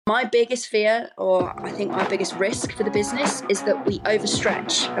My biggest fear, or I think my biggest risk for the business, is that we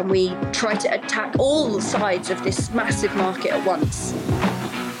overstretch and we try to attack all sides of this massive market at once.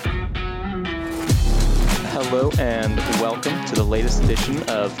 Hello and welcome to the latest edition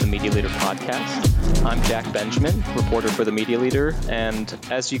of the Media Leader podcast. I'm Jack Benjamin, reporter for the Media Leader, and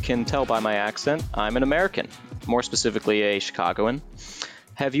as you can tell by my accent, I'm an American, more specifically a Chicagoan.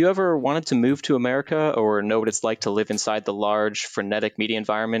 Have you ever wanted to move to America or know what it's like to live inside the large, frenetic media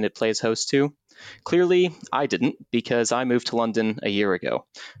environment it plays host to? Clearly, I didn't, because I moved to London a year ago.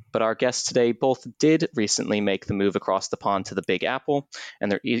 But our guests today both did recently make the move across the pond to the Big Apple,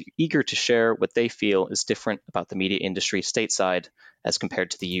 and they're eager to share what they feel is different about the media industry stateside as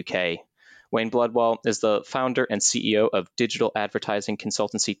compared to the UK. Wayne Blodwell is the founder and CEO of digital advertising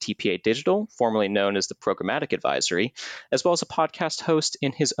consultancy TPA Digital, formerly known as the Programmatic Advisory, as well as a podcast host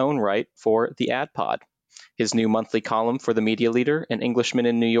in his own right for The Ad Pod. His new monthly column for The Media Leader, An Englishman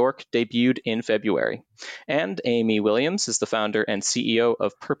in New York, debuted in February. And Amy Williams is the founder and CEO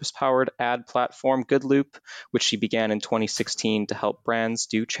of purpose-powered ad platform Goodloop, which she began in 2016 to help brands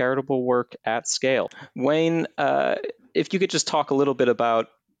do charitable work at scale. Wayne, if you could just talk a little bit about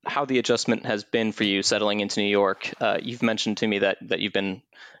how the adjustment has been for you settling into New York. You've mentioned to me that you've been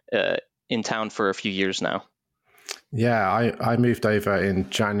in town for a few years now. Yeah, I moved over in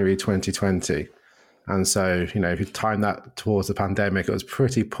January 2020. And so, if you time that towards the pandemic, it was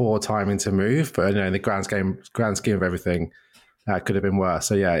pretty poor timing to move. But, in the grand scheme of everything, could have been worse.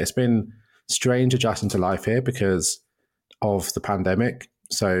 So, yeah, it's been strange adjusting to life here because of the pandemic.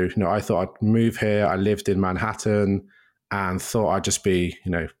 So, I thought I'd move here. I lived in Manhattan and thought I'd just be,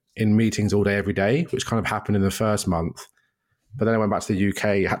 in meetings all day, every day, which kind of happened in the first month. But then I went back to the UK.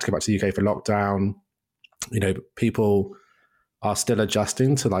 I had to go back to the UK for lockdown. People are still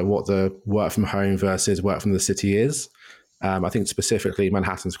adjusting to like what the work from home versus work from the city is. I think specifically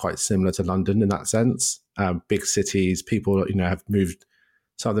Manhattan's quite similar to London in that sense. Big cities, people, have moved,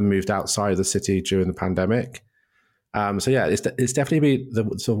 some of them moved outside of the city during the pandemic. So yeah, it's definitely been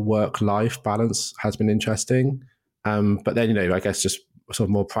the sort of work-life balance has been interesting. But then, I guess just sort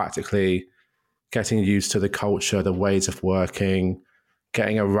of more practically getting used to the culture, the ways of working,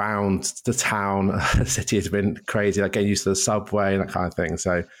 getting around the town, the city has been crazy, like getting used to the subway and that kind of thing.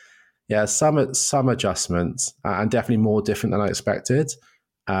 So yeah, some adjustments and definitely more different than I expected.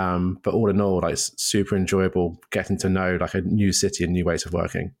 But all in all, like it's super enjoyable getting to know like a new city and new ways of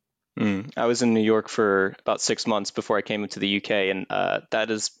working. I was in New York for about 6 months before I came into the UK, and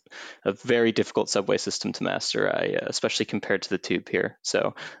that is a very difficult subway system to master, especially compared to the tube here.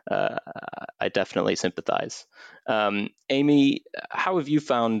 So I definitely sympathize. Amy, how have you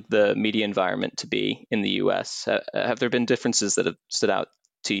found the media environment to be in the US? Have there been differences that have stood out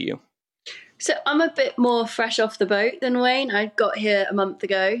to you? So I'm a bit more fresh off the boat than Wayne. I got here a month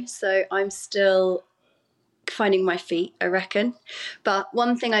ago, so I'm still finding my feet, I reckon. But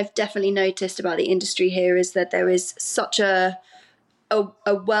one thing I've definitely noticed about the industry here is that there is such a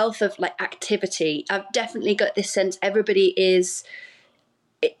wealth of like activity. I've definitely got this sense everybody is,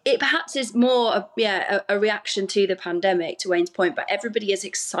 it perhaps is more a reaction to the pandemic, to Wayne's point, but everybody is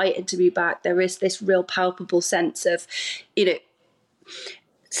excited to be back. There is this real palpable sense of,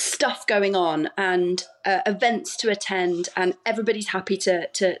 stuff going on and events to attend, and everybody's happy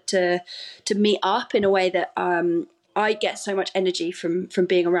to meet up in a way that I get so much energy from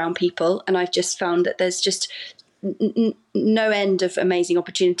being around people, and I've just found that there's just no end of amazing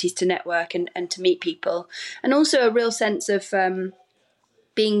opportunities to network and to meet people, and also a real sense of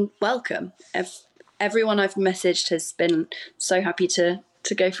being welcome. Everyone I've messaged has been so happy to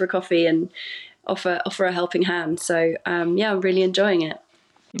go for a coffee and offer a helping hand. So I'm really enjoying it.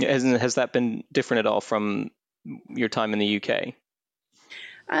 Has that been different at all from your time in the UK?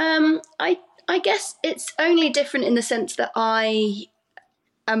 I guess it's only different in the sense that I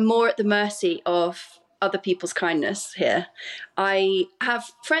am more at the mercy of other people's kindness here. I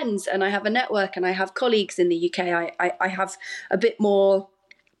have friends and I have a network and I have colleagues in the UK. I have a bit more,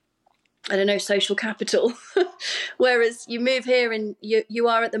 social capital. Whereas you move here and you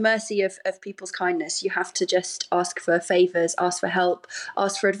are at the mercy of people's kindness. You have to just ask for favors, ask for help,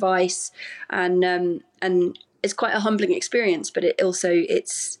 ask for advice, and it's quite a humbling experience. But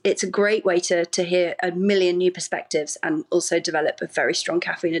it's a great way to hear a million new perspectives and also develop a very strong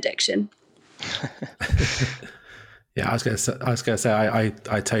caffeine addiction. Yeah, I was going to say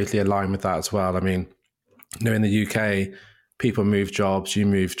I totally align with that as well. I mean, in the UK, people move jobs, you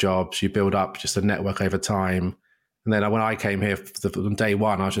build up just a network over time. And then when I came here from day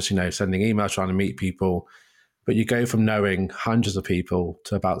one, I was just, sending emails, trying to meet people. But you go from knowing hundreds of people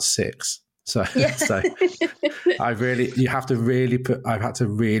to about 6. So, Yeah. so I've had to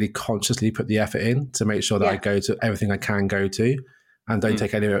really consciously put the effort in to make sure that I go to everything I can go to and don't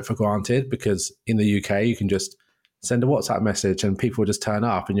take any of it for granted, because in the UK, you can just send a WhatsApp message and people just turn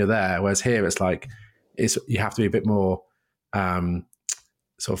up and you're there. Whereas here, it's like, you have to be a bit more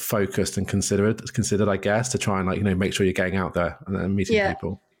sort of focused and considered, I guess, to try and, like, make sure you're getting out there and meeting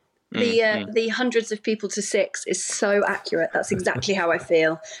people. The hundreds of people to 6 is so accurate. That's exactly how I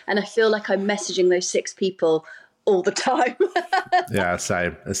feel. And I feel like I'm messaging those 6 people all the time. Yeah,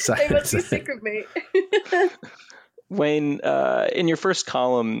 same. They must be sick of me. Wayne, in your first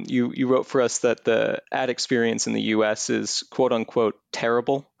column, you wrote for us that the ad experience in the US is quote unquote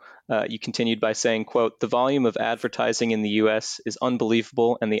terrible. You continued by saying, quote, "The volume of advertising in the US is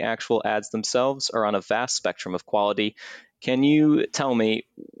unbelievable, and the actual ads themselves are on a vast spectrum of quality." Can you tell me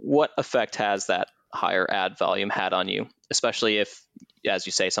what effect has that higher ad volume had on you, especially if, as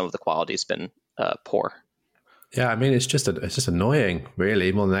you say, some of the quality's been poor? Yeah, I mean, it's just annoying,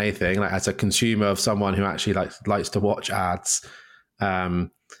 really, more than anything. Like, as a consumer of someone who actually likes to watch ads.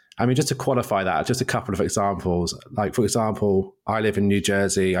 I mean, just to qualify that, just a couple of examples. Like, for example, I live in New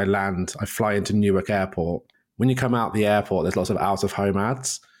Jersey. I fly into Newark Airport. When you come out the airport, there's lots of out-of-home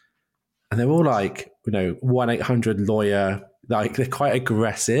ads. And they're all like, 1-800-lawyer. Like, they're quite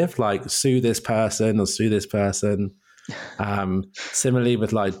aggressive, like, sue this person or sue this person. Similarly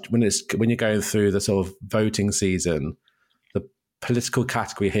with, like, when you're going through the sort of voting season, the political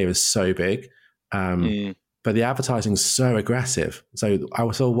category here is so big. But the advertising is so aggressive. So I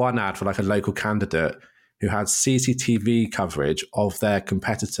saw one ad for, like, a local candidate who had CCTV coverage of their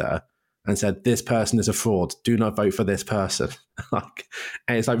competitor and said, "This person is a fraud. Do not vote for this person."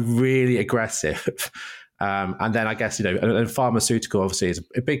 And it's like really aggressive. And then I guess, and pharmaceutical obviously is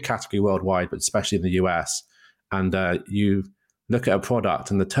a big category worldwide, but especially in the US. And you look at a product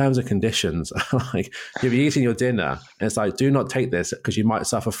and the terms and conditions are like, you'll be eating your dinner and it's like, do not take this because you might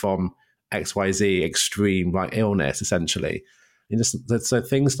suffer from XYZ extreme, like, illness, essentially. So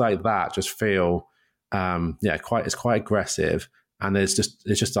things like that just feel, it's quite aggressive. And it's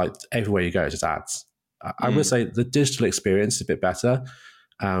just like everywhere you go, it's just ads. I would say the digital experience is a bit better.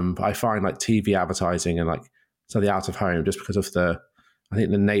 But I find, like, TV advertising and, like, so the out of home, just because of the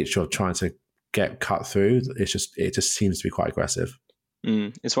nature of trying to get cut through, it just seems to be quite aggressive.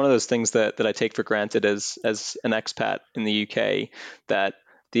 It's one of those things that I take for granted as an expat in the UK, that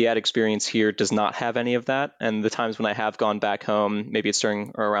the ad experience here does not have any of that. And the times when I have gone back home, maybe it's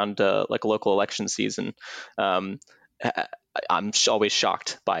during or around like a local election season, I'm always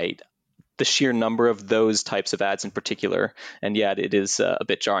shocked by the sheer number of those types of ads in particular. And yet it is a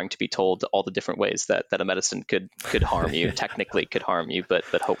bit jarring to be told all the different ways that a medicine could harm you, technically could harm you, but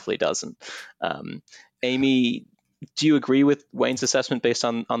hopefully doesn't. Amy, do you agree with Wayne's assessment based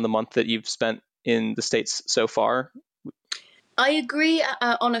on the month that you've spent in the States so far? I agree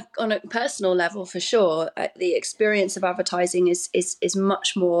on a personal level, for sure. The experience of advertising is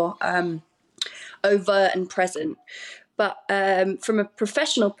much more overt and present. But from a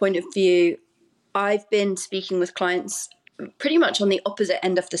professional point of view, I've been speaking with clients pretty much on the opposite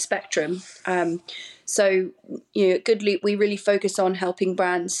end of the spectrum. So, at Goodloop, we really focus on helping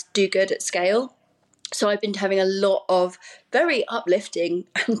brands do good at scale. So I've been having a lot of very uplifting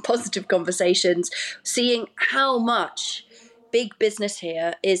and positive conversations, seeing how much big business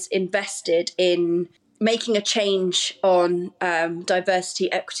here is invested in making a change on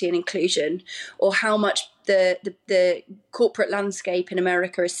diversity, equity, and inclusion, or how much the corporate landscape in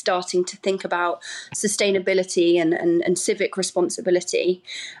America is starting to think about sustainability and civic responsibility.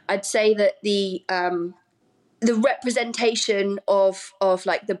 I'd say that the representation of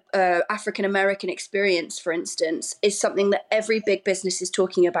like the African American experience, for instance, is something that every big business is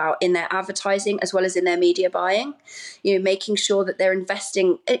talking about in their advertising as well as in their media buying. Making sure that they're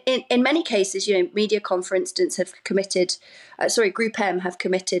investing in many cases. MediaCom, for instance, have committed. Group M have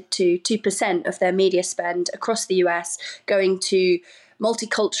committed to 2% of their media spend across the US going to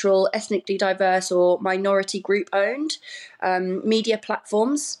multicultural, ethnically diverse, or minority group owned media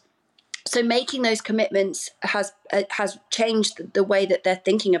platforms. So making those commitments has changed the way that they're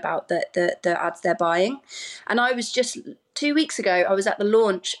thinking about the ads they're buying. And I was just 2 weeks ago, I was at the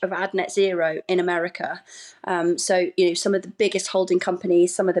launch of Ad Net Zero in America. So some of the biggest holding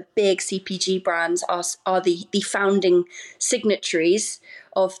companies, some of the big CPG brands are the founding signatories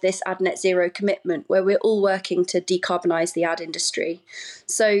of this Ad Net Zero commitment, where we're all working to decarbonize the ad industry.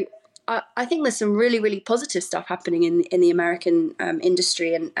 So I think there's some really, really positive stuff happening in the American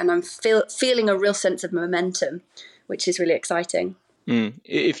industry, and I'm feeling a real sense of momentum, which is really exciting.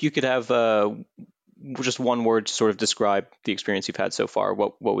 If you could have just one word to sort of describe the experience you've had so far,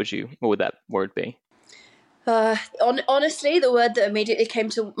 what would that word be? Honestly, the word that immediately came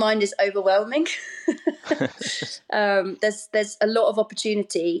to mind is overwhelming. There's a lot of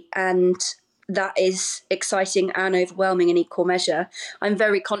opportunity, and that is exciting and overwhelming in equal measure. I'm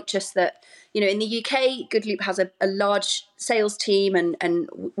very conscious that, in the UK, Goodloop has a large sales team, and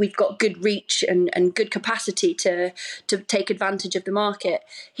we've got good reach and good capacity to take advantage of the market.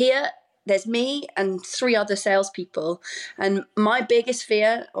 Here, there's me and 3 other salespeople. And my biggest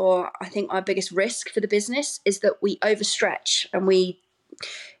fear, or I think our biggest risk for the business, is that we overstretch and we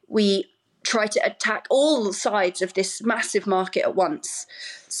try to attack all sides of this massive market at once.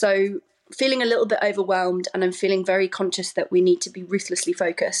 So feeling a little bit overwhelmed, and I'm feeling very conscious that we need to be ruthlessly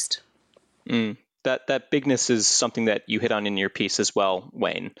focused. That bigness is something that you hit on in your piece as well,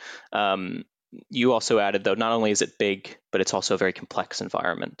 Wayne. You also added, though, not only is it big, but it's also a very complex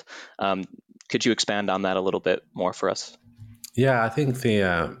environment. Could you expand on that a little bit more for us? Yeah, I think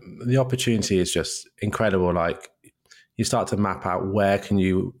the opportunity is just incredible. Like, you start to map out what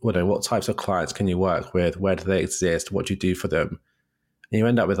types of clients can you work with, where do they exist, what do you do for them, and you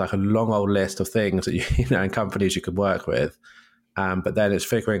end up with like a long old list of things that and companies you could work with. But then it's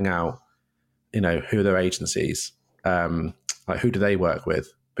figuring out, who are their agencies, like who do they work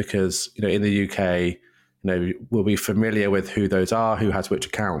with? Because, in the UK, we'll be familiar with who those are, who has which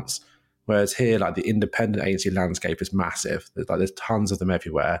accounts. Whereas here, like, the independent agency landscape is massive. There's tons of them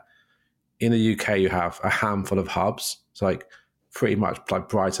everywhere. In the UK, you have a handful of hubs. So like pretty much like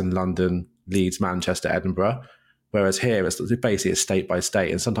Brighton, London, Leeds, Manchester, Edinburgh. Whereas here, it's basically state by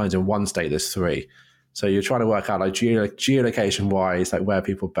state. And sometimes in one state, there's 3. So you're trying to work out like geolocation-wise, like where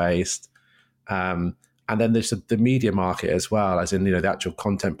people are based. And then there's the media market as well, as in, the actual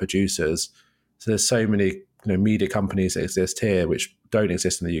content producers. So there's so many, media companies that exist here which don't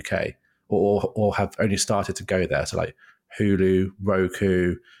exist in the UK, or have only started to go there. So like Hulu,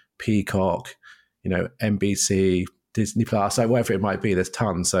 Roku, Peacock, NBC, Disney Plus, like whatever it might be, there's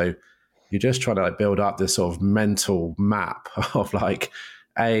tons. So you're just trying to like build up this sort of mental map of like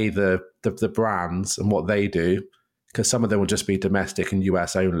the brands and what they do, because some of them will just be domestic and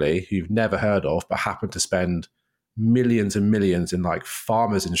US only, who you've never heard of, but happen to spend millions and millions in like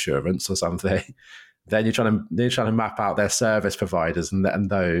farmers insurance or something. Then you're trying to map out their service providers and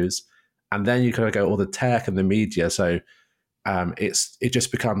those, and then you kind of go all the tech and the media. So it's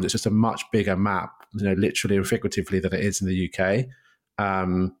just a much bigger map, literally and figuratively, than it is in the UK.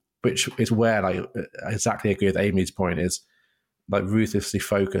 Which is where, like, exactly agree with Amy's point, is like ruthlessly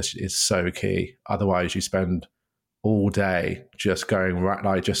focused is so key. Otherwise, you spend all day just going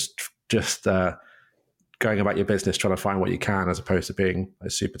going about your business, trying to find what you can, as opposed to being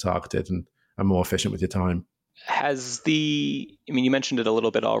super targeted and more efficient with your time. You mentioned it a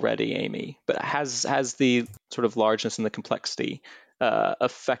little bit already, Amy, but has the sort of largeness and the complexity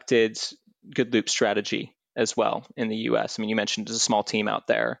affected Goodloop's strategy as well in the US? You mentioned there's a small team out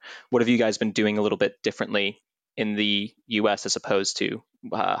there. What have you guys been doing a little bit differently in the US as opposed to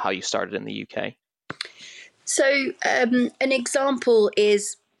how you started in the UK? So an example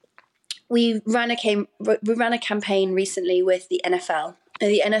is we ran a campaign recently with the NFL.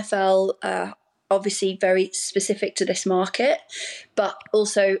 The NFL, obviously very specific to this market, but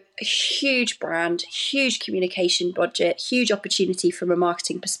also a huge brand, huge communication budget, huge opportunity from a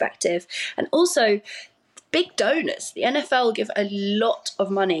marketing perspective, and also big donors. The NFL give a lot of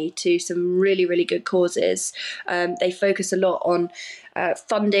money to some really, really good causes. They focus a lot on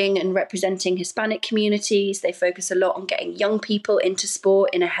funding and representing Hispanic communities. They focus a lot on getting young people into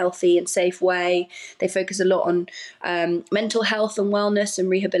sport in a healthy and safe way. They focus a lot on mental health and wellness and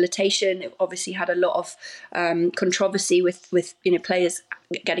rehabilitation. It obviously had a lot of controversy with players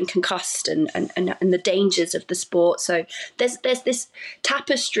getting concussed and the dangers of the sport. So there's this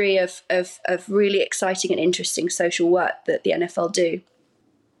tapestry of really exciting and interesting social work that the NFL do.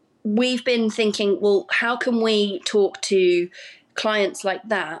 We've been thinking, well, how can we talk to clients like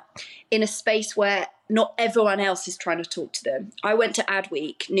that in a space where not everyone else is trying to talk to them? I went to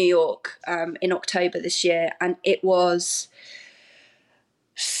Adweek, New York, in October this year, and it was,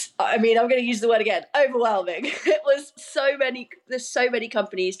 I'm going to use the word again, overwhelming. It was there's so many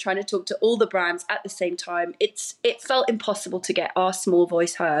companies trying to talk to all the brands at the same time. It felt impossible to get our small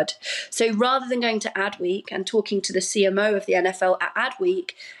voice heard. So rather than going to Adweek and talking to the CMO of the NFL at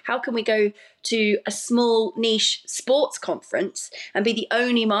Adweek, how can we go to a small niche sports conference and be the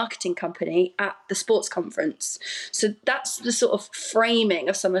only marketing company at the sports conference? So that's the sort of framing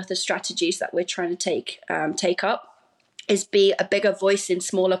of some of the strategies that we're trying to take up. is be a bigger voice in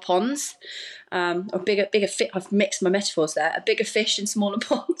smaller ponds, or bigger I've mixed my metaphors there. A bigger fish in smaller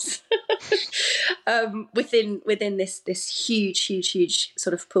ponds, within this huge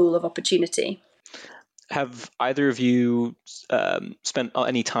sort of pool of opportunity. Have either of you spent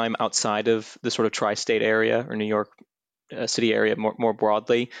any time outside of the sort of tri-state area or New York City area more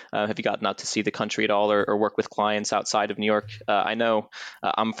broadly? Have you gotten out to see the country at all, or work with clients outside of New York? I know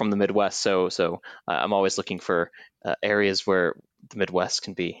I'm from the Midwest, so I'm always looking for areas where the Midwest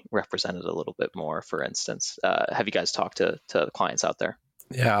can be represented a little bit more. For instance, have you guys talked to clients out there?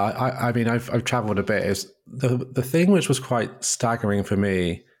 Yeah, I mean, I've traveled a bit. Is the thing which was quite staggering for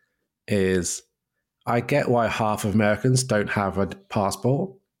me is I get why half of Americans don't have a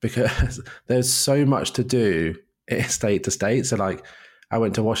passport, because there's so much to do state to state. So like, I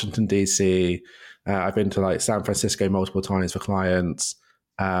went to Washington, DC. I've been to like San Francisco multiple times for clients,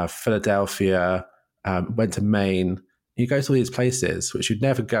 Philadelphia, went to Maine. You go to all these places which you'd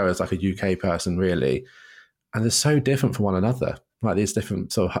never go as like a UK person, really. And they're so different from one another, like these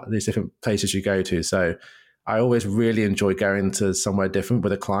different places you go to. So I always really enjoy going to somewhere different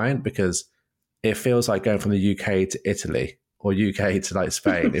with a client, because it feels like going from the UK to Italy or UK to like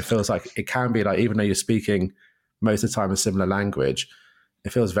Spain. It feels like it can be like, even though you're speaking most of the time a similar language,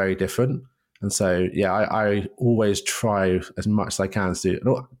 it feels very different. And so, yeah, I always try as much as I can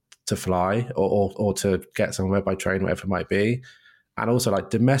to fly or to get somewhere by train, whatever it might be. And also like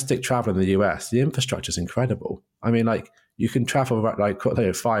domestic travel in the US, the infrastructure is incredible. I mean, like you can travel like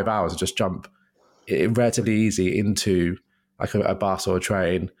 5 hours and just jump relatively easy into like a bus or a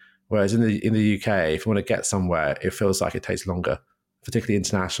train. Whereas in the UK, if you want to get somewhere, it feels like it takes longer, particularly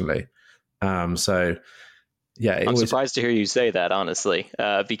internationally. So yeah, I'm surprised to hear you say that, honestly,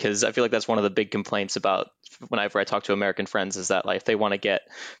 because I feel like that's one of the big complaints about whenever I talk to American friends, is that like if they want to get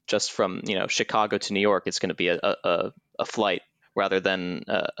just from Chicago to New York, it's going to be a flight rather than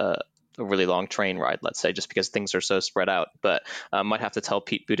a really long train ride, let's say, just because things are so spread out. But might have to tell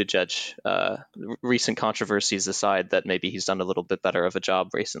Pete Buttigieg, recent controversies aside, that maybe he's done a little bit better of a job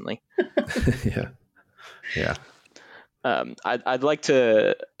recently. Yeah. I'd like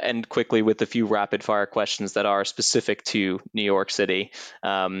to end quickly with a few rapid fire questions that are specific to New York City.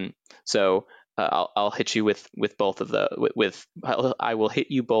 So I'll hit you with both of the I will hit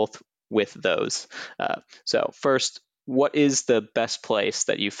you both with those. So first, what is the best place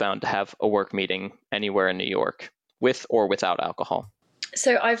that you found to have a work meeting anywhere in New York, with or without alcohol?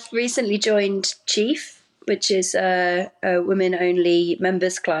 So I've recently joined Chief, which is a women-only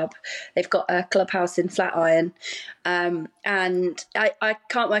members club. They've got a clubhouse in Flatiron. And I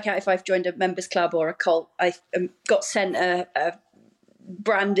can't work out if I've joined a members club or a cult. I got sent a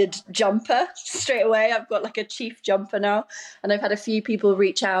branded jumper straight away. I've got like a Chief jumper now, and I've had a few people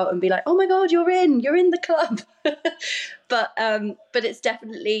reach out and be like, "Oh my God, you're in the club." But it's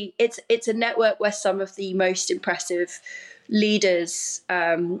definitely it's a network where some of the most impressive leaders,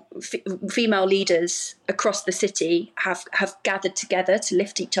 female leaders across the city have gathered together to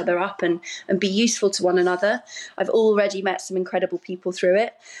lift each other up and be useful to one another. I've already met some incredible people through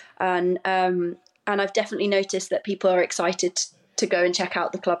it, and I've definitely noticed that people are excited to go and check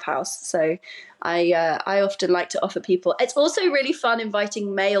out the clubhouse. So I often like to offer people. It's also really fun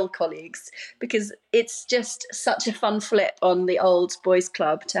inviting male colleagues, because it's just such a fun flip on the old boys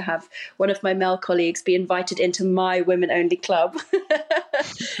club to have one of my male colleagues be invited into my women only club.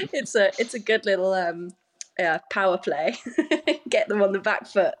 It's a good little power play. Get them on the back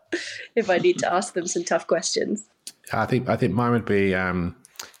foot if I need to ask them some tough questions. I think mine would be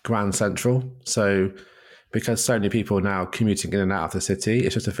Grand Central. So because so many people are now commuting in and out of the city,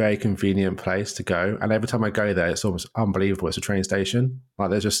 it's just a very convenient place to go. And every time I go there, it's almost unbelievable. It's a train station. Like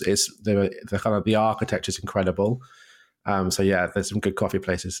the kind of the architecture is incredible. So yeah, there's some good coffee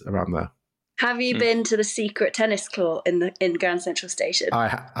places around there. Have you been to the secret tennis court in Grand Central Station? I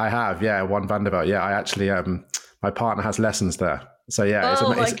have, yeah. One Vanderbilt. Yeah, I actually my partner has lessons there. So yeah,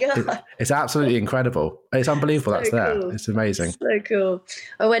 it's absolutely incredible. It's unbelievable. So that's cool. There. It's amazing. So cool.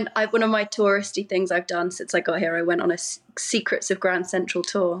 One of my touristy things I've done since I got here, I went on a Secrets of Grand Central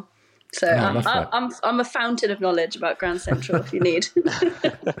tour. So I'm a fountain of knowledge about Grand Central if you need.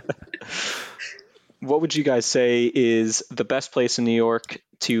 What would you guys say is the best place in New York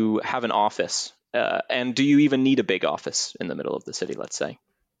to have an office? And do you even need a big office in the middle of the city, let's say?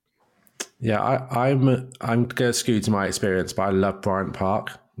 Yeah, I'm going to skew to my experience, but I love Bryant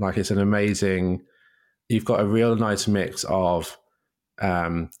Park. Like, it's an amazing. You've got a real nice mix of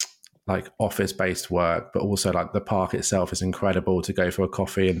like office-based work, but also like the park itself is incredible to go for a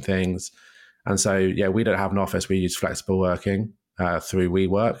coffee and things. And so, yeah, we don't have an office. We use flexible working through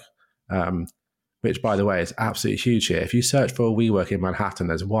WeWork. which, by the way, is absolutely huge here. If you search for a WeWork in Manhattan,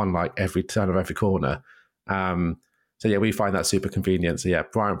 there's one like every turn of every corner. So yeah, we find that super convenient. So yeah,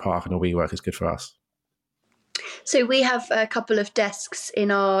 Bryant Park and a WeWork is good for us. So we have a couple of desks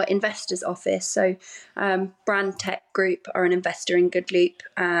in our investors' office. So Brand Tech Group are an investor in Goodloop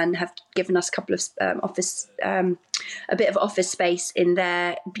and have given us a couple of a bit of office space in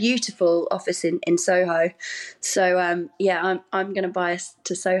their beautiful office in Soho. So yeah, I'm going to buy us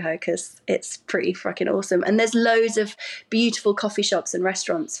to Soho because it's pretty fucking awesome. And there's loads of beautiful coffee shops and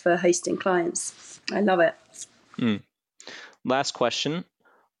restaurants for hosting clients. I love it. Last question.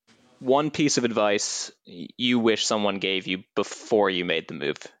 One piece of advice you wish someone gave you before you made the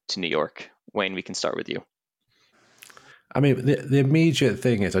move to New York. Wayne, we can start with you. I mean, the immediate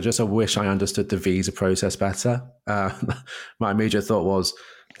thing is I wish I understood the visa process better. My immediate thought was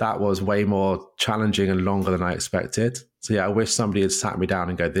that was way more challenging and longer than I expected. So yeah, I wish somebody had sat me down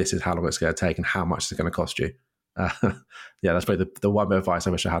and go, this is how long it's going to take and how much it's going to cost you. Yeah, that's probably the one bit of advice I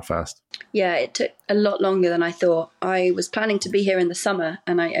wish I had first. Yeah, it took a lot longer than I thought. I was planning to be here in the summer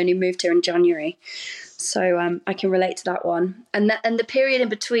and I only moved here in January. So I can relate to that one. And the period in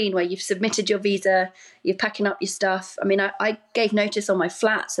between where you've submitted your visa, you're packing up your stuff. I mean, I gave notice on my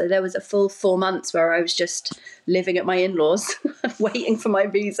flat. So there was a full 4 months where I was just living at my in-laws waiting for my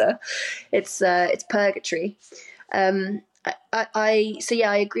visa. It's purgatory. So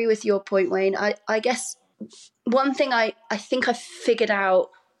yeah, I agree with your point, Wayne. I guess one thing I think I figured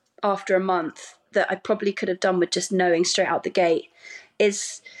out after a month that I probably could have done with just knowing straight out the gate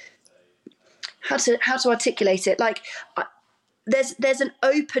is how to articulate it. Like there's an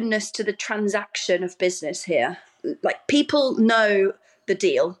openness to the transaction of business here. Like people know the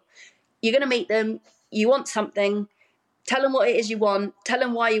deal. You're going to meet them. You want something. Tell them what it is you want. Tell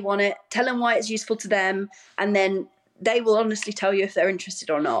them why you want it. Tell them why it's useful to them. And then they will honestly tell you if they're interested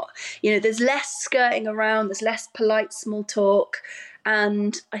or not. You know, there's less skirting around, there's less polite small talk.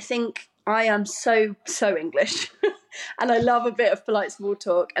 And I think I am so English and I love a bit of polite small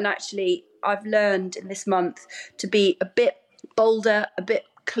talk. And actually, I've learned in this month to be a bit bolder, a bit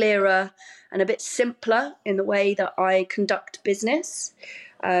clearer and a bit simpler in the way that I conduct business.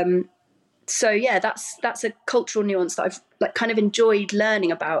 So yeah, that's a cultural nuance that I've like kind of enjoyed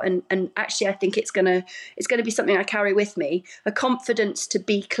learning about, and actually I think it's gonna be something I carry with me, a confidence to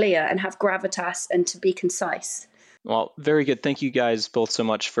be clear and have gravitas and to be concise. Well, very good. Thank you guys both so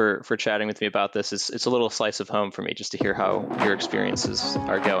much for chatting with me about this. It's a little slice of home for me just to hear how your experiences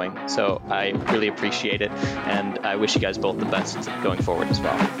are going. So I really appreciate it, and I wish you guys both the best going forward as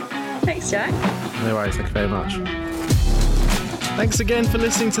well. Thanks, Jack. No worries. Thank you very much. Thanks again for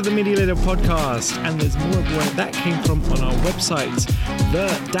listening to the Media Leader podcast, and there's more of where that came from on our website.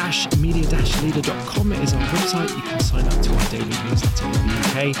 The-media-leader.com is our website. You can sign up to our daily newsletter in the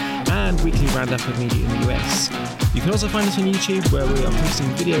UK and weekly roundup of media in the US. You can also find us on YouTube, where we are posting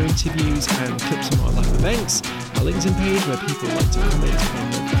video interviews and clips from our live events, our LinkedIn page where people like to comment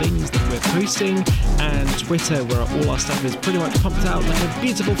on the things that we're posting, and Twitter, where all our stuff is pretty much pumped out like a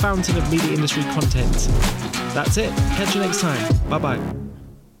beautiful fountain of media industry content. That's it. Catch you next time. Bye-bye.